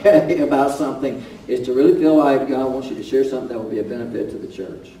 okay, about something. It's to really feel like God wants you to share something that will be a benefit to the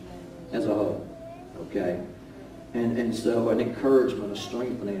church as a whole, okay? And so an encouragement, a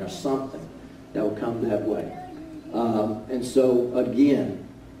strengthening, or something that will come that way. And so, again,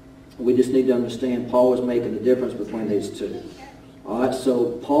 we just need to understand Paul was making the difference between these two. All right,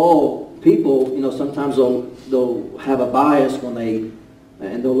 so people, you know, sometimes they'll have a bias when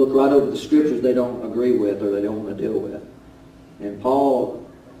and they'll look right over the scriptures they don't agree with or they don't want to deal with. And Paul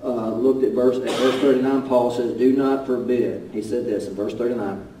looked at verse 39, Paul says, do not forbid. He said this in verse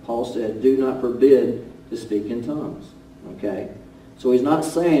 39. Paul said, do not forbid to speak in tongues. Okay? So he's not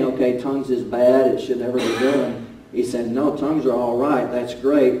saying, okay, tongues is bad, it should never be done. He's saying, no, tongues are all right, that's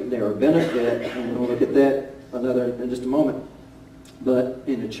great, they're a benefit, and we'll look at that in just a moment. But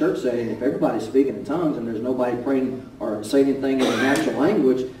in a church setting, if everybody's speaking in tongues and there's nobody praying or saying anything in a natural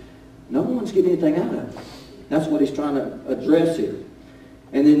language, no one's getting anything out of it. That's what he's trying to address here.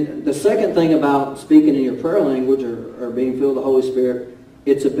 And then the second thing about speaking in your prayer language or being filled with the Holy Spirit,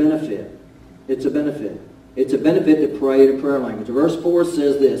 it's a benefit. It's a benefit. It's a benefit to pray in a prayer language. Verse 4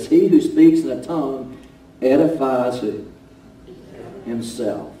 says this, he who speaks in a tongue edifies who?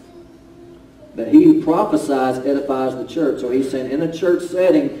 Himself. But he who prophesies edifies the church. So he's saying in a church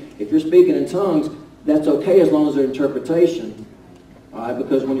setting, if you're speaking in tongues, that's okay as long as there's interpretation. All right?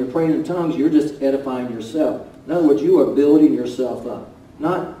 Because when you're praying in tongues, you're just edifying yourself. In other words, you are building yourself up.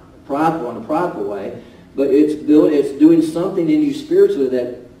 Not prideful in a prideful way, but it's doing something in you spiritually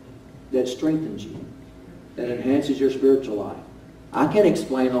that strengthens you, that enhances your spiritual life. I can't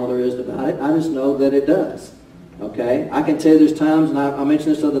explain all there is about it. I just know that it does. Okay? I can tell you there's times, and I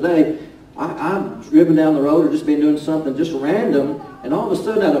mentioned this the other day, I've driven down the road or just been doing something just random, And all of a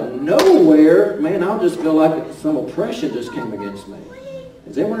sudden, out of nowhere, man, I'll just feel like some oppression just came against me.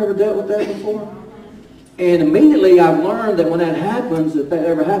 Has anyone ever dealt with that before? And immediately I've learned that when that happens, if that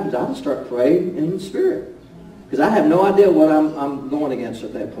ever happens, I just start praying in the Spirit. Because I have no idea what I'm going against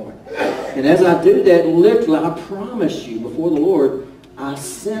at that point. And as I do that, literally, I promise you, before the Lord, I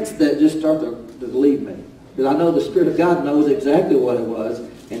sense that just start to leave me. Because I know the Spirit of God knows exactly what it was,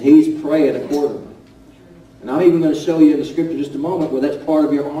 and He's praying accordingly. And I'm even going to show you in the Scripture just a moment where that's part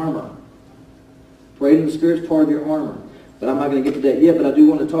of your armor. Praying in the Spirit is part of your armor. But I'm not going to get to that yet, but I do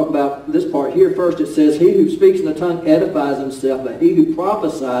want to talk about this part here first. It says, he who speaks in the tongue edifies himself, but he who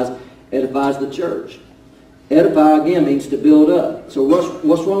prophesies edifies the church. Edify, again, means to build up. So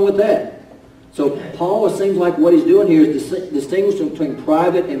what's wrong with that? So Paul, it seems like what he's doing here is distinguishing between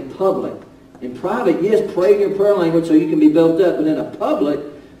private and public. In private, yes, pray in your prayer language so you can be built up. But in a public,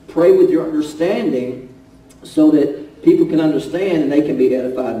 pray with your understanding so that people can understand and they can be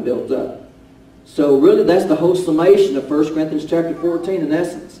edified and built up. So really, that's the whole summation of 1 Corinthians chapter 14 in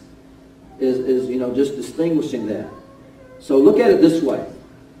essence, is just distinguishing that. So look at it this way.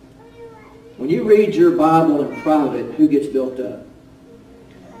 When you read your Bible in private, who gets built up?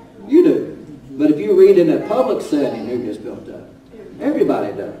 You do. But if you read in a public setting, who gets built up?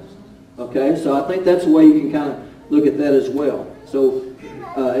 Everybody does. Okay? So I think that's the way you can kind of look at that as well. So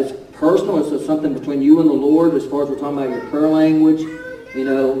it's personal. It's something between you and the Lord as far as we're talking about your prayer language,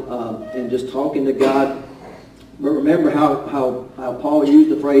 and just talking to God. But remember how Paul used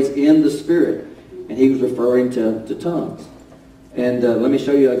the phrase in the Spirit, and he was referring to tongues. And let me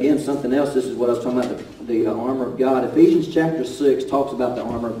show you again something else. This is what I was talking about, the armor of God. Ephesians chapter 6 talks about the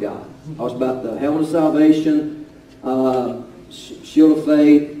armor of God. It talks about the helmet of salvation, shield of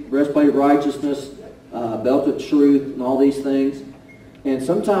faith, breastplate of righteousness, belt of truth, and all these things. And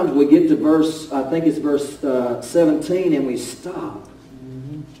sometimes we get to verse 17, and we stop.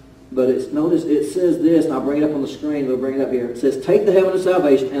 But notice it says this, and I'll bring it up on the screen. We'll bring it up here. It says, take the helmet of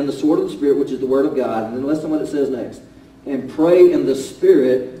salvation and the sword of the Spirit, which is the Word of God. And then listen to what it says next. And pray in the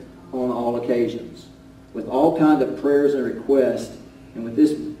Spirit on all occasions, with all kinds of prayers and requests. And with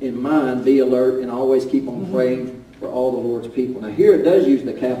this in mind, be alert and always keep on praying for all the Lord's people. Now here it does use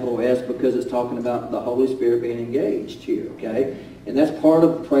the capital S because it's talking about the Holy Spirit being engaged here, okay? And that's part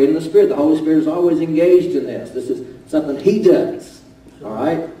of praying in the Spirit. The Holy Spirit is always engaged in this. This is something He does, all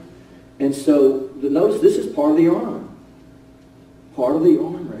right? And so notice this is part of the armor. Part of the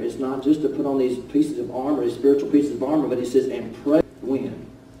armor. It's not just to put on these pieces of armor, these spiritual pieces of armor, but he says, and pray when?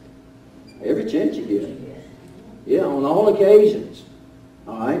 Every chance you get. Yeah, on all occasions.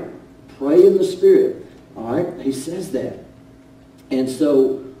 All right? Pray in the Spirit. All right? He says that. And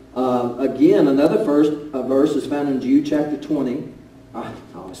so, again, another verse is found in Jude chapter 20. I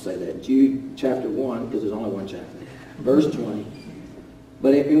always say that. Jude chapter 1, because there's only one chapter. Verse 20.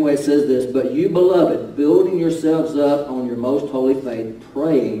 But anyway, it says this, but you, beloved, building yourselves up on your most holy faith,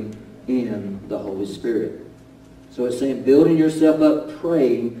 praying in the Holy Spirit. So it's saying building yourself up,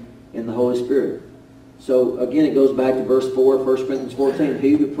 praying in the Holy Spirit. So again, it goes back to verse 4 of 1 Corinthians 14.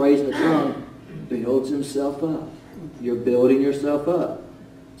 He who prays in the tongue builds himself up. You're building yourself up.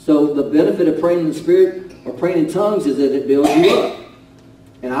 So the benefit of praying in the Spirit or praying in tongues is that it builds you up.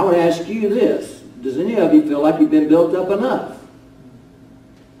 And I would ask you this. Does any of you feel like you've been built up enough?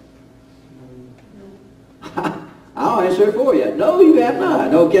 I'll answer it for you. No, you have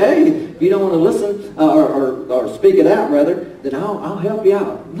not. Okay? If you don't want to listen or speak it out, rather, then I'll help you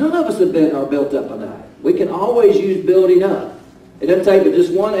out. None of us are built up enough. We can always use building up. It doesn't take but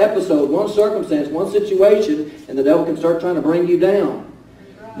just one episode, one circumstance, one situation, and the devil can start trying to bring you down.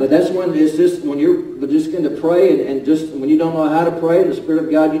 But that's when it's just when you're just going to pray, and just when you don't know how to pray, the Spirit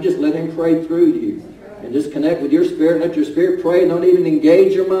of God, you just let Him pray through you, and just connect with your spirit. Let your spirit pray. Don't even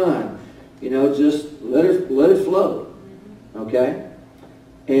engage your mind. Just let it flow. Okay?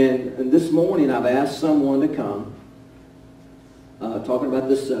 And this morning I've asked someone to come talking about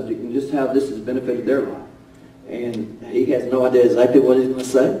this subject and just how this has benefited their life. And he has no idea exactly what he's going to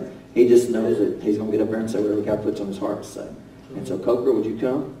say. He just knows that he's going to get up there and say whatever God puts on his heart to say. And so, Coker, would you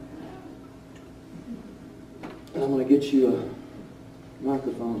come? And I'm going to get you a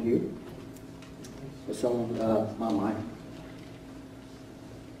microphone here. For someone, my mic.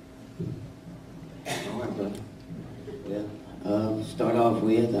 All right, brother. Well, start off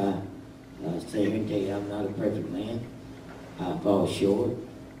with, I say here and tell you I'm not a perfect man. I fall short.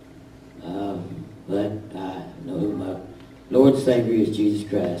 But I know my Lord and Savior is Jesus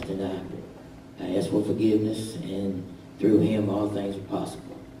Christ, and I ask for forgiveness, and through Him all things are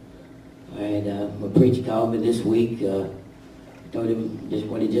possible. And my preacher called me this week. Told him just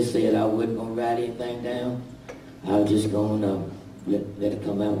what he just said. I wasn't going to write anything down. I was just going to let it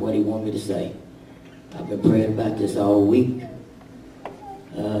come out what he wanted me to say. I've been praying about this all week.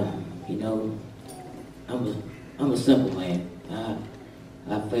 You know, I'm a simple man.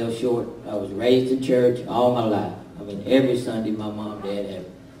 I fell short. I was raised in church all my life. I mean, every Sunday my mom and dad have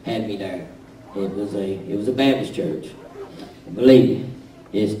had me there. It was a Baptist church. Believe me,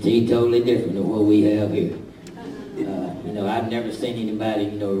 it's totally different than what we have here. You know, I've never seen anybody,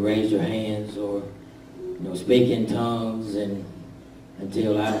 you know, raise their hands or, you know, speak in tongues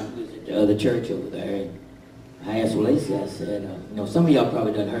until I was at the other church over there. And I asked Lacey, I said, you know, some of y'all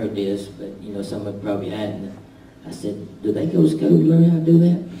probably done heard this, but, you know, some of you probably hadn't. I said, do they go to school to learn how to do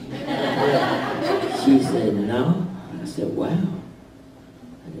that? She said, no. I said, wow.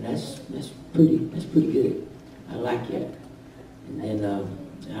 I mean, that's pretty good. I like it. And then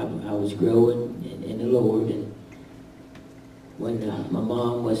I was growing in the Lord, and when my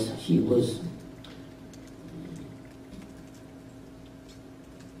mom was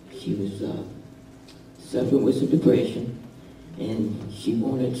suffering with some depression, and she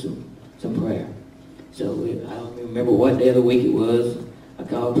wanted some prayer. So I don't remember what day of the week it was. I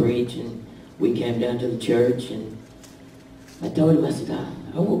called preach, and we came down to the church, and I told him, I said,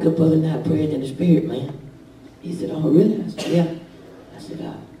 I woke up the other night praying in the Spirit, man. He said, oh, really? I said, yeah. I said,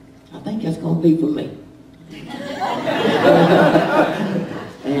 I think that's going to be for me.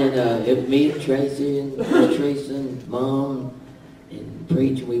 And it was me and Tracy and Mom and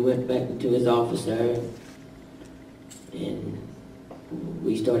preach, and we went back into his office there, and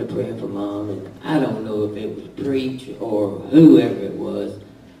we started praying for Mom, and I don't know if it was preach or whoever it was.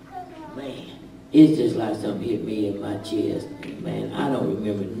 Man, it's just like something hit me in my chest. Man, I don't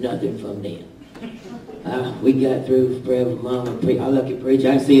remember nothing from then. We got through praying for Mom, and I look at preach,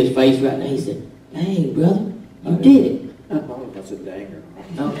 I can see his face right now. He said, dang, brother, you did it. I said, danger.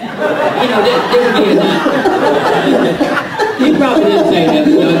 You know, this he probably didn't say that,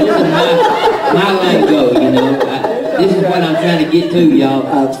 you know, this is my lingo, you know. This is what I'm trying to get to, y'all.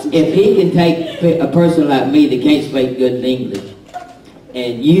 If he can take a person like me that can't speak good English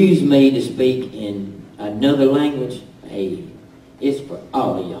and use me to speak in another language, hey, it's for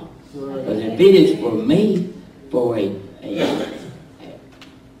all of y'all. Because if it is for me, for a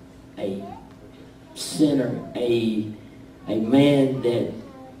sinner, a man that,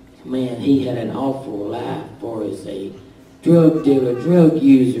 man, he had an awful life, for as a drug dealer, drug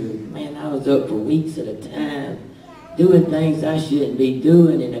user, man, I was up for weeks at a time doing things I shouldn't be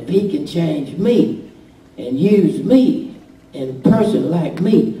doing, and if he can change me and use me and a person like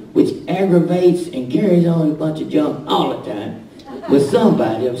me, which aggravates and carries on a bunch of junk all the time with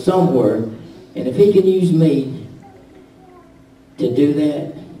somebody or somewhere, and if he can use me to do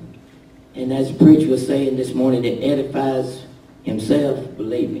that, and as the preacher was saying this morning, that edifies himself,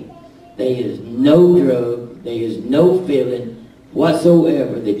 believe me, there is no drug, there is no feeling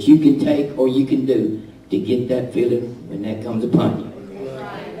whatsoever that you can take or you can do to get that feeling when that comes upon you.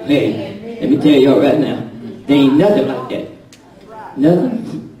 Hey, let me tell y'all right now, there ain't nothing like that. Nothing.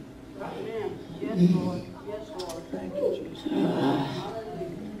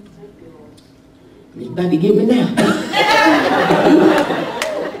 It's about to get me now.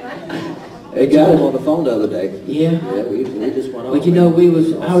 They got him on the phone the other day. Yeah. Yeah, we just went on. But you know,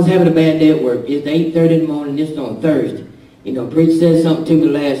 I was having a bad day at work. It's 8:30 in the morning, this is on Thursday. You know, preacher said something to me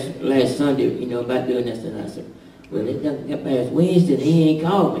last Sunday, you know, about doing this, and I said, well, it done got past Wednesday, and he ain't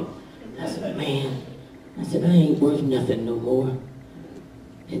called me. I said, man, I ain't worth nothing no more.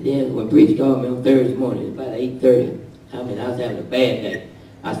 And then when preacher called me on Thursday morning, it was about 8:30. I mean, I was having a bad day.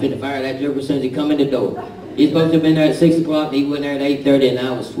 I was finna fire that joker as soon as he come in the door. He's supposed to have been there at 6 o'clock, and he went there at 8:30, and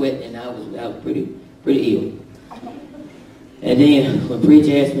I was sweating, and I was pretty ill. And then when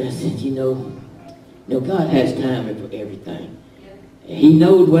preacher asked me, I said, you know, God has timing for everything. And he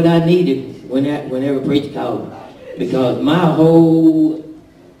knows what I needed whenever preacher called me. Because my whole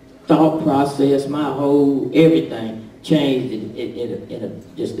thought process, my whole everything changed in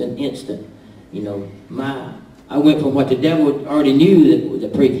just an instant. You know, I went from what the devil already knew that the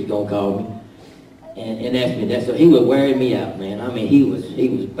preacher was going to call me. And asked me that. So he was wearing me out, man. I mean, he was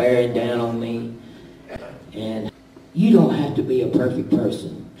bearing down on me. And you don't have to be a perfect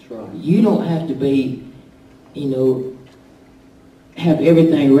person. That's right. You don't have to be, you know, have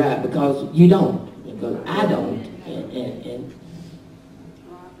everything right, because you don't. Because I don't. And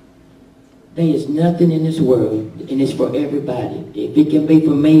there is nothing in this world, and it's for everybody. If it can be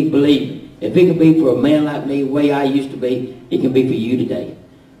for me, believe me. If it can be for a man like me, the way I used to be, it can be for you today.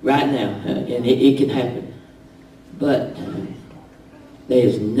 Right now, and it can happen. But there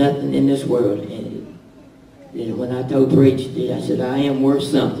is nothing in this world. And when I told preach, I said, I am worth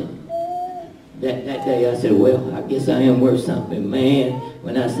something. that day I said, well, I guess I am worth something. Man,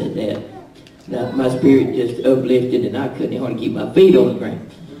 when I said that, my spirit just uplifted and I couldn't hardly keep my feet on the ground.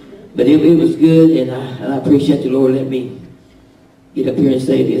 But it was good, and I appreciate the Lord let me get up here and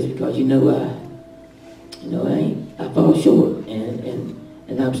say this, because I fall short,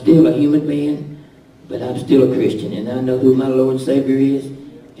 and I'm still a human being, but I'm still a Christian, and I know who my Lord and Savior is,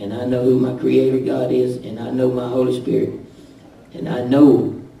 and I know who my Creator God is, and I know my Holy Spirit, and I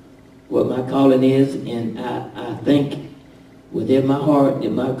know what my calling is, and I think within my heart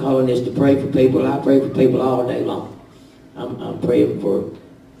that my calling is to pray for people. I pray for people all day long. I pray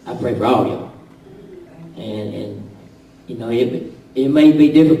for all y'all, and it may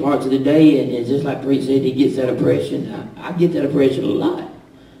be different parts of the day, and just like Preach said, he gets that oppression. I get that oppression a lot,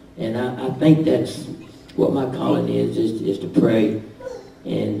 and I think that's what my calling is to pray.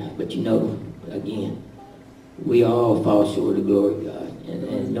 But again, we all fall short of the glory of God,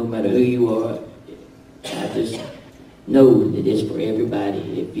 and no matter who you are, I just know that it's for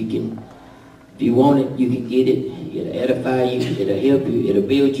everybody. If you want it, you can get it. It'll edify you. It'll help you. It'll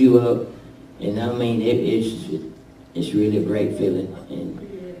build you up. And I mean, it's really a great feeling. And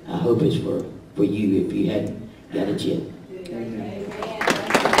I hope it's for you if you hadn't got it yet. Amen.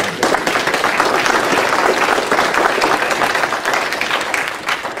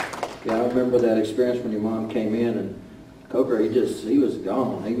 Yeah, I remember that experience when your mom came in, and Coker, he was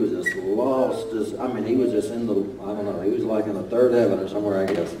gone. He was just lost. He was just in the, I don't know, he was like in the third heaven or somewhere,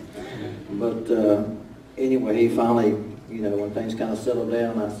 I guess. But anyway, he finally, when things kind of settled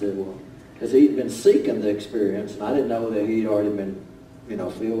down, I said, well, because he'd been seeking the experience, and I didn't know that he'd already been,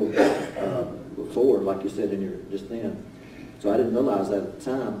 filled before, like you said just then. So I didn't realize that at the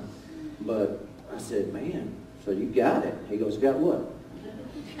time. But I said, man, so you got it. He goes, got what?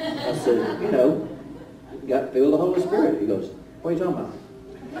 I said, got filled with the Holy Spirit. He goes, what are you talking about?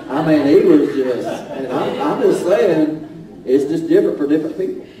 I mean, he was just, and I'm just saying, it's just different for different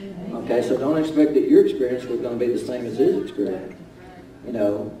people. Okay, so don't expect that your experience was going to be the same as his experience.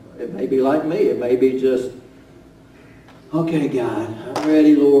 It may be like me. It may be just, okay, God, I'm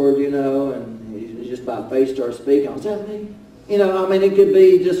ready, Lord, and he just by faith starts speaking. Is that me? It could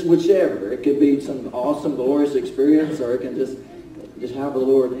be just whichever. It could be some awesome, glorious experience, or it can just however the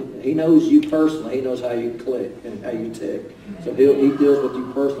Lord, he knows you personally. He knows how you click and how you tick. So he deals with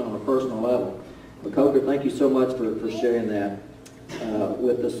you personally on a personal level. But Coker, thank you so much for sharing that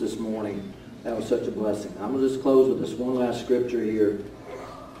with us this morning. That was such a blessing. I'm going to just close with this one last scripture here.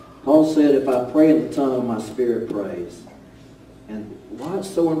 Paul said, if I pray in the tongue, my spirit prays. And why it's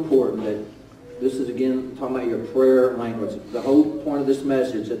so important that this is, again, talking about your prayer language. The whole point of this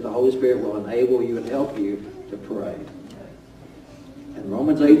message that the Holy Spirit will enable you and help you to pray. And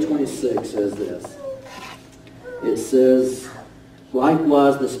Romans 8:26 says this. It says,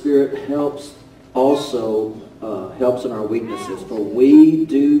 likewise the Spirit helps in our weaknesses, for we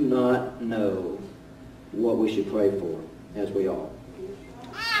do not know what we should pray for, as we ought.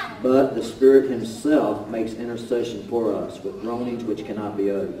 But the Spirit himself makes intercession for us with groanings which cannot be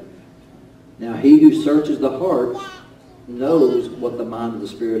uttered. Now he who searches the heart knows what the mind of the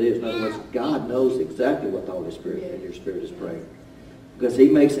Spirit is. In other words, God knows exactly what the Holy Spirit and your spirit is praying. Because he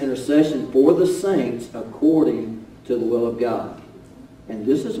makes intercession for the saints according to the will of God. And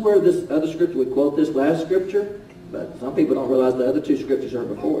this is where this other scripture, we quote this last scripture, but some people don't realize the other two scriptures are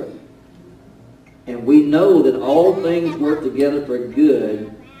before it. And we know that all things work together for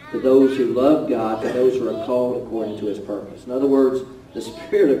good to those who love God, to those who are called according to his purpose. In other words, the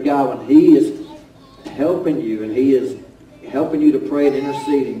Spirit of God, when he is helping you and he is helping you to pray and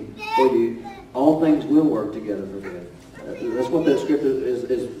interceding for you, all things will work together for good. That's what that scripture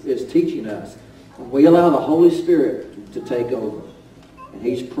is teaching us. When we allow the Holy Spirit to take over, and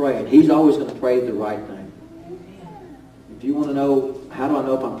he's praying, he's always going to pray the right thing. If you want to know, how do I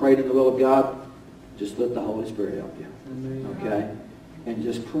know if I'm praying in the will of God? Just let the Holy Spirit help you. Okay? And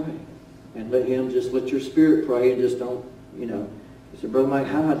just pray. And let your spirit pray, and just don't, you say, Brother Mike,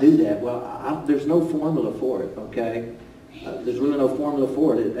 how do I do that? Well, there's no formula for it, okay? There's really no formula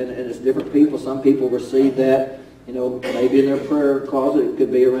for it. And it's different people. Some people receive that, maybe in their prayer closet. It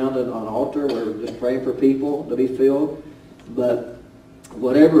could be around an altar where we're just praying for people to be filled. But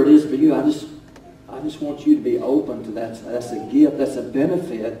whatever it is for you, I just want you to be open to that. That's a gift. That's a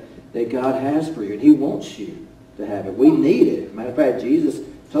benefit that God has for you. And he wants you to have it. We need it. Matter of fact, Jesus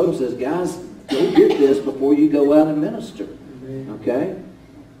told us, says, guys, go get this before you go out and minister. Okay?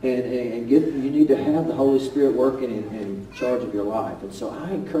 And you need to have the Holy Spirit working in charge of your life. And so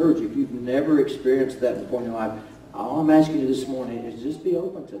I encourage you, if you've never experienced that before in your life, all I'm asking you this morning is just be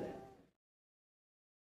open to that.